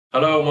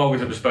Hello and welcome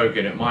to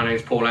Bespoken. My name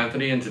is Paul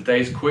Anthony. In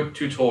today's quick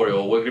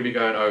tutorial we're going to be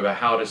going over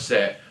how to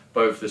set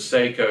both the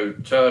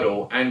Seiko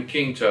Turtle and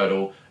King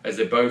Turtle, as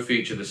they both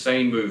feature the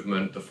same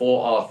movement, the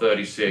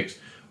 4R36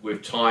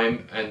 with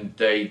time and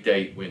day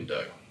date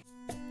window.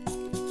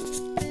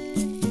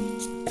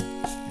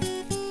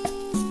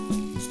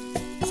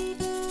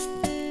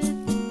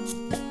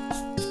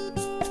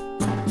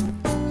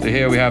 So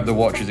here we have the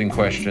watches in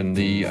question.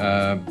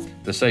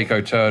 The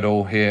Seiko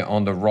Turtle here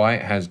on the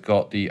right has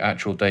got the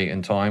actual date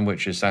and time,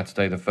 which is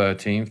Saturday the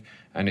 13th,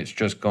 and it's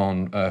just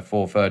gone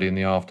 4:30 in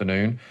the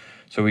afternoon.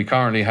 So we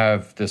currently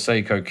have the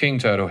Seiko King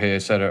Turtle here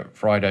set at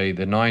Friday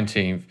the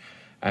 19th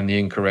and the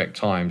incorrect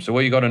time. So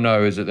what you got to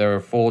know is that there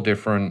are 4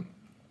 different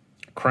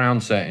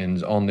crown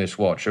settings on this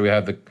watch. So we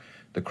have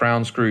the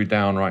crown screwed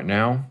down right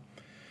now.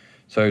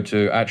 So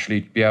to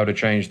actually be able to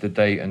change the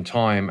date and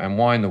time and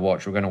wind the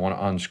watch, we're going to want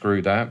to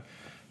unscrew that.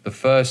 The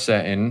first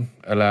setting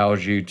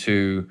allows you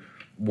to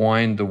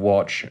wind the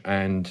watch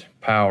and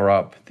power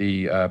up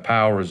the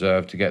power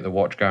reserve to get the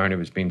watch going if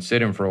it's been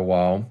sitting for a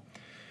while.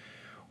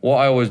 What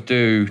I always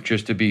do,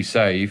 just to be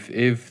safe,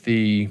 if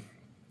the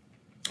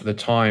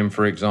time,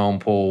 for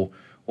example,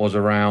 was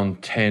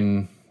around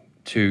 10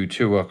 to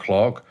 2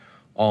 o'clock,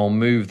 I'll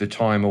move the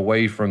time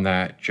away from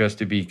that just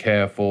to be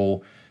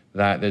careful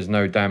that there's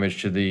no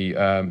damage to the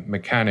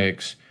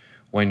mechanics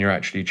when you're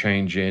actually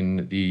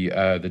changing the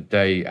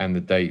day and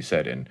the date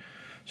setting.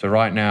 So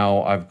right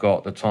now I've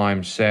got the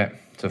time set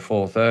to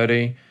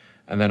 4:30,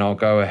 and then I'll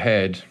go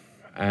ahead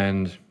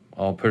and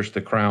I'll push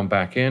the crown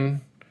back in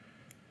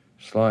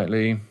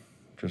slightly,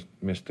 just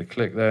missed the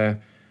click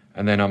there,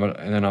 and then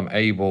I'm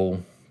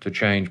able to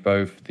change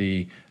both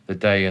the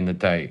day and the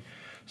date.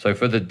 So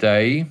for the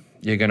day,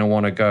 you're going to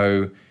want to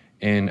go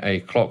in a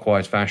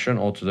clockwise fashion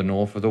or to the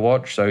north of the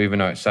watch. So even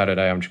though it's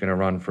Saturday, I'm just going to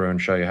run through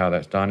and show you how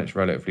that's done. It's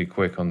relatively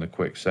quick on the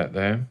quick set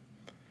there.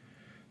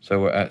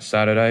 So we're at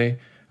Saturday,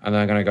 and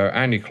then I'm going to go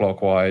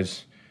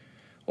anti-clockwise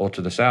or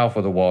to the south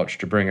of the watch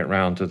to bring it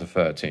round to the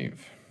 13th.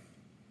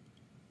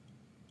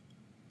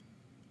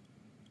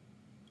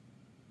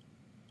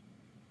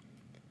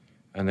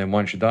 And then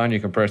once you're done, you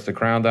can press the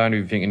crown down. If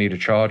you think you need to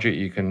charge it,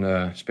 you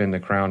can spin the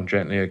crown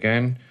gently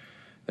again.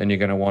 Then you're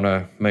going to want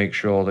to make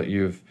sure that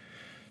you've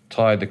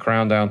tied the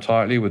crown down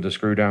tightly with the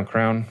screw down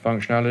crown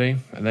functionality,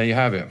 and there you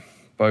have it.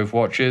 Both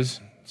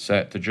watches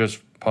set to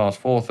just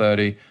past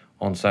 4:30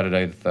 on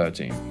Saturday the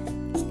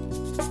 13th.